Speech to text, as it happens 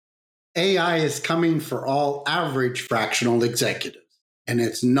AI is coming for all average fractional executives, and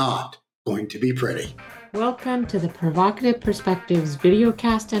it's not going to be pretty. Welcome to the Provocative Perspectives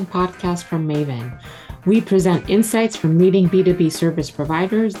videocast and podcast from Maven. We present insights from leading B2B service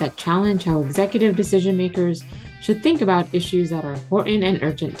providers that challenge how executive decision makers should think about issues that are important and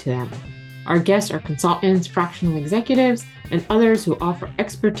urgent to them. Our guests are consultants, fractional executives, and others who offer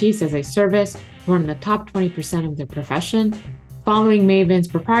expertise as a service who are in the top 20% of their profession. Following Maven's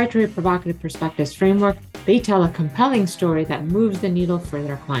proprietary Provocative Perspectives framework, they tell a compelling story that moves the needle for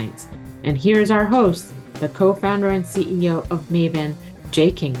their clients. And here's our host, the co-founder and CEO of Maven,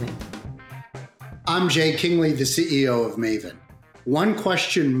 Jay Kingley. I'm Jay Kingley, the CEO of Maven. One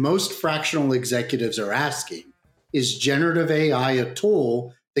question most fractional executives are asking is generative AI a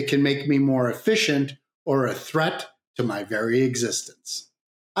tool that can make me more efficient or a threat to my very existence?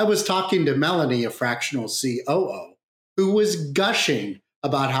 I was talking to Melanie, a fractional COO, who was gushing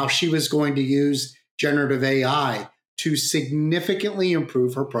about how she was going to use generative AI to significantly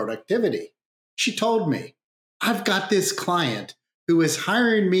improve her productivity. She told me, I've got this client who is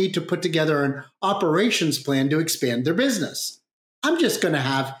hiring me to put together an operations plan to expand their business. I'm just going to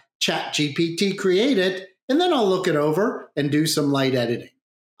have ChatGPT create it, and then I'll look it over and do some light editing.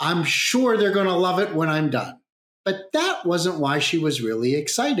 I'm sure they're going to love it when I'm done. But that wasn't why she was really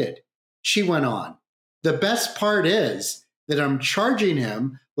excited. She went on, the best part is that I'm charging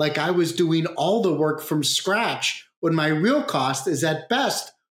him like I was doing all the work from scratch when my real cost is at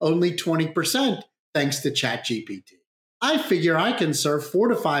best only 20% thanks to ChatGPT. I figure I can serve 4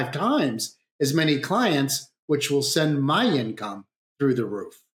 to 5 times as many clients, which will send my income through the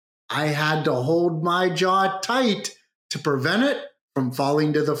roof. I had to hold my jaw tight to prevent it from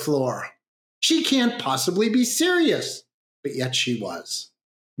falling to the floor. She can't possibly be serious, but yet she was.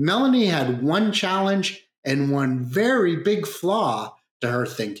 Melanie had one challenge and one very big flaw to her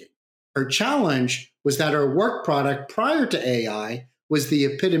thinking. Her challenge was that her work product prior to AI was the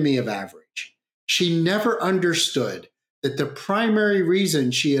epitome of average. She never understood that the primary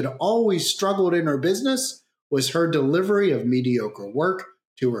reason she had always struggled in her business was her delivery of mediocre work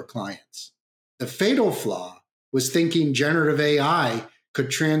to her clients. The fatal flaw was thinking generative AI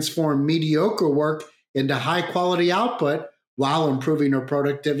could transform mediocre work into high-quality output while improving her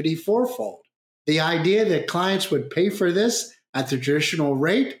productivity fourfold. The idea that clients would pay for this at the traditional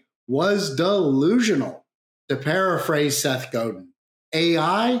rate was delusional. To paraphrase Seth Godin,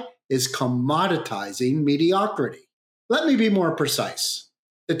 AI is commoditizing mediocrity. Let me be more precise.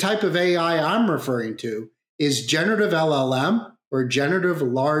 The type of AI I'm referring to is generative LLM or generative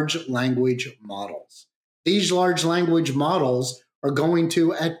large language models. These large language models are going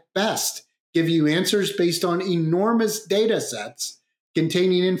to, at best, give you answers based on enormous data sets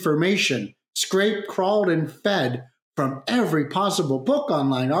containing information scraped, crawled, and fed from every possible book,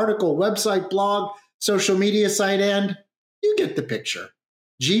 online article, website, blog, social media site, and you get the picture.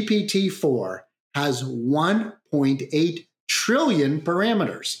 GPT-4 has 1.8 trillion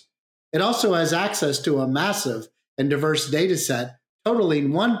parameters. It also has access to a massive and diverse data set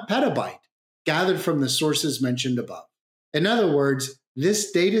totaling 1 petabyte gathered from the sources mentioned above. In other words,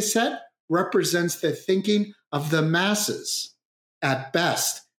 this data set represents the thinking of the masses. At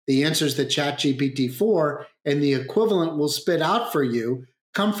best, the answers that ChatGPT-4 and the equivalent will spit out for you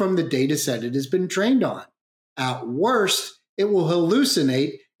come from the data set it has been trained on. At worst, it will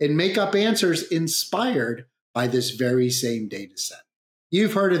hallucinate and make up answers inspired by this very same data set.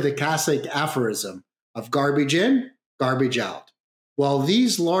 You've heard of the classic aphorism of garbage in, garbage out. While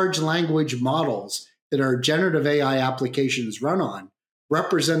these large language models that our generative AI applications run on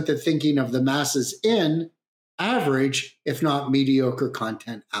represent the thinking of the masses in, average, if not mediocre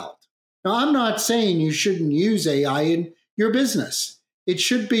content out. Now, I'm not saying you shouldn't use AI in your business. It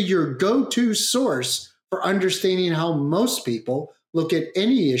should be your go-to source for understanding how most people look at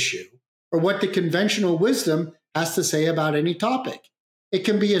any issue or what the conventional wisdom has to say about any topic. It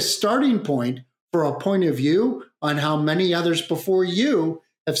can be a starting point for a point of view on how many others before you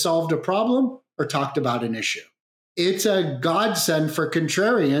have solved a problem or talked about an issue. It's a godsend for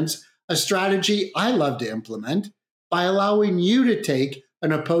contrarians, a strategy I love to implement by allowing you to take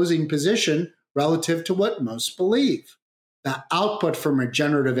an opposing position relative to what most believe. The output from a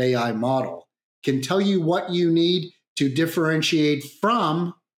generative AI model can tell you what you need to differentiate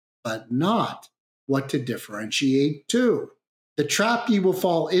from, but not what to differentiate to. The trap you will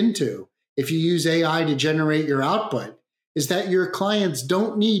fall into if you use AI to generate your output is that your clients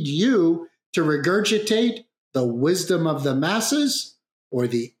don't need you to regurgitate the wisdom of the masses or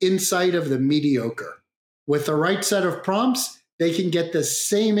the insight of the mediocre. With the right set of prompts, they can get the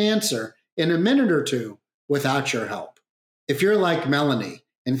same answer in a minute or two without your help. If you're like Melanie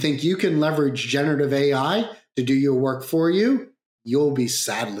and think you can leverage generative AI to do your work for you, you'll be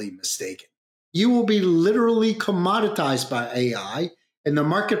sadly mistaken. You will be literally commoditized by AI, and the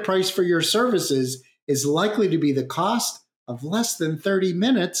market price for your services is likely to be the cost of less than 30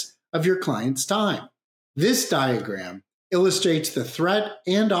 minutes of your client's time. This diagram illustrates the threat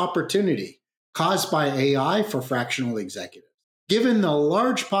and opportunity caused by AI for fractional executives. Given the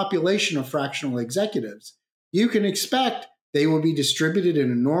large population of fractional executives, you can expect they will be distributed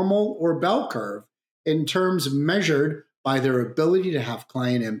in a normal or bell curve in terms measured by their ability to have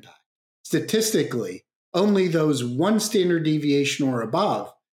client impact. Statistically, only those one standard deviation or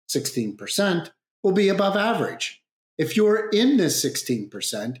above, 16%, will be above average. If you're in this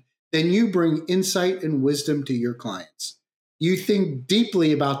 16%, then you bring insight and wisdom to your clients. You think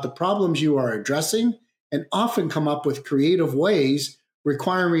deeply about the problems you are addressing and often come up with creative ways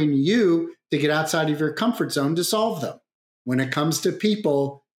requiring you to get outside of your comfort zone to solve them. When it comes to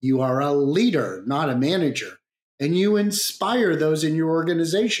people, you are a leader, not a manager, and you inspire those in your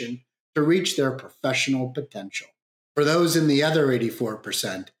organization to reach their professional potential. For those in the other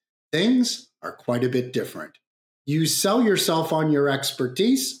 84%, things are quite a bit different. You sell yourself on your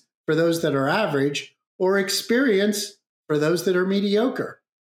expertise for those that are average, or experience for those that are mediocre.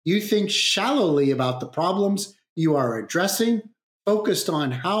 You think shallowly about the problems you are addressing, focused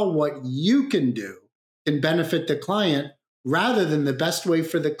on how what you can do can benefit the client rather than the best way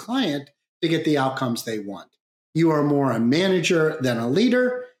for the client to get the outcomes they want. You are more a manager than a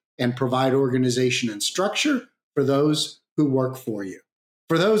leader and provide organization and structure for those who work for you.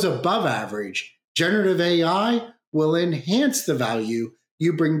 For those above average, generative AI will enhance the value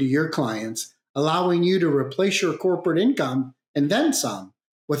you bring to your clients, allowing you to replace your corporate income and then some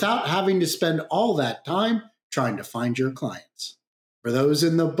without having to spend all that time trying to find your clients. For those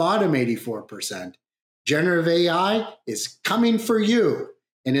in the bottom 84%, generative AI is coming for you,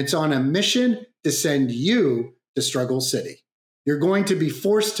 and it's on a mission to send you to Struggle City. You're going to be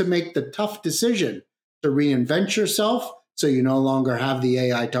forced to make the tough decision to reinvent yourself so you no longer have the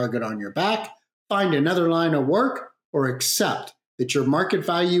AI target on your back, find another line of work, or accept that your market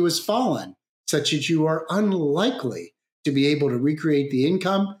value has fallen such that you are unlikely to be able to recreate the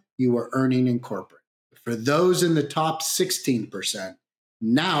income you were earning in corporate. For those in the top 16%,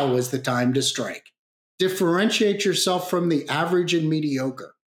 now is the time to strike. Differentiate yourself from the average and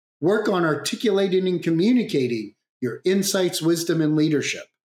mediocre. Work on articulating and communicating your insights, wisdom, and leadership.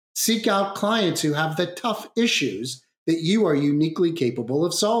 Seek out clients who have the tough issues that you are uniquely capable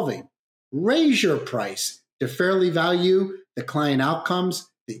of solving. Raise your price to fairly value the client outcomes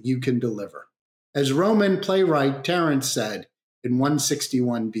that you can deliver. As Roman playwright Terence said in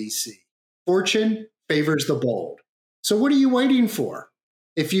 161 BC, fortune favors the bold. So what are you waiting for?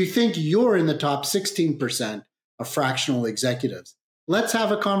 If you think you're in the top 16% of fractional executives, let's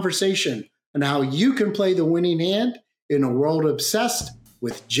have a conversation on how you can play the winning hand in a world obsessed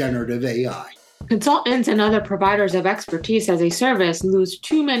with generative AI. Consultants and other providers of expertise as a service lose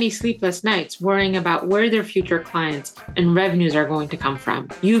too many sleepless nights worrying about where their future clients and revenues are going to come from.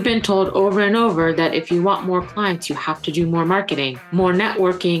 You've been told over and over that if you want more clients, you have to do more marketing, more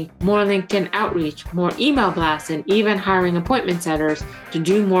networking, more LinkedIn outreach, more email blasts, and even hiring appointment setters to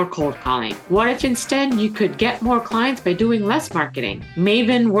do more cold calling. What if instead you could get more clients by doing less marketing?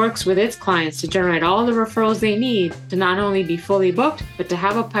 Maven works with its clients to generate all the referrals they need to not only be fully booked, but to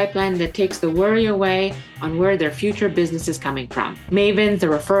have a pipeline that takes the worry away on where their future business is coming from. Maven's The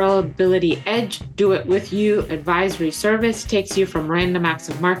Referability Edge Do It With You advisory service takes you from random acts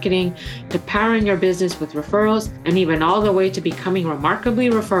of marketing to powering your business with referrals, and even all the way to becoming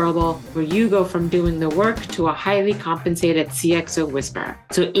remarkably referable, where you go from doing the work to a highly compensated CXO whisperer.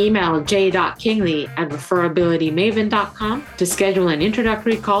 So email j.kingley@referabilitymaven.com to schedule an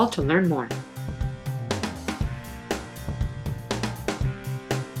introductory call to learn more.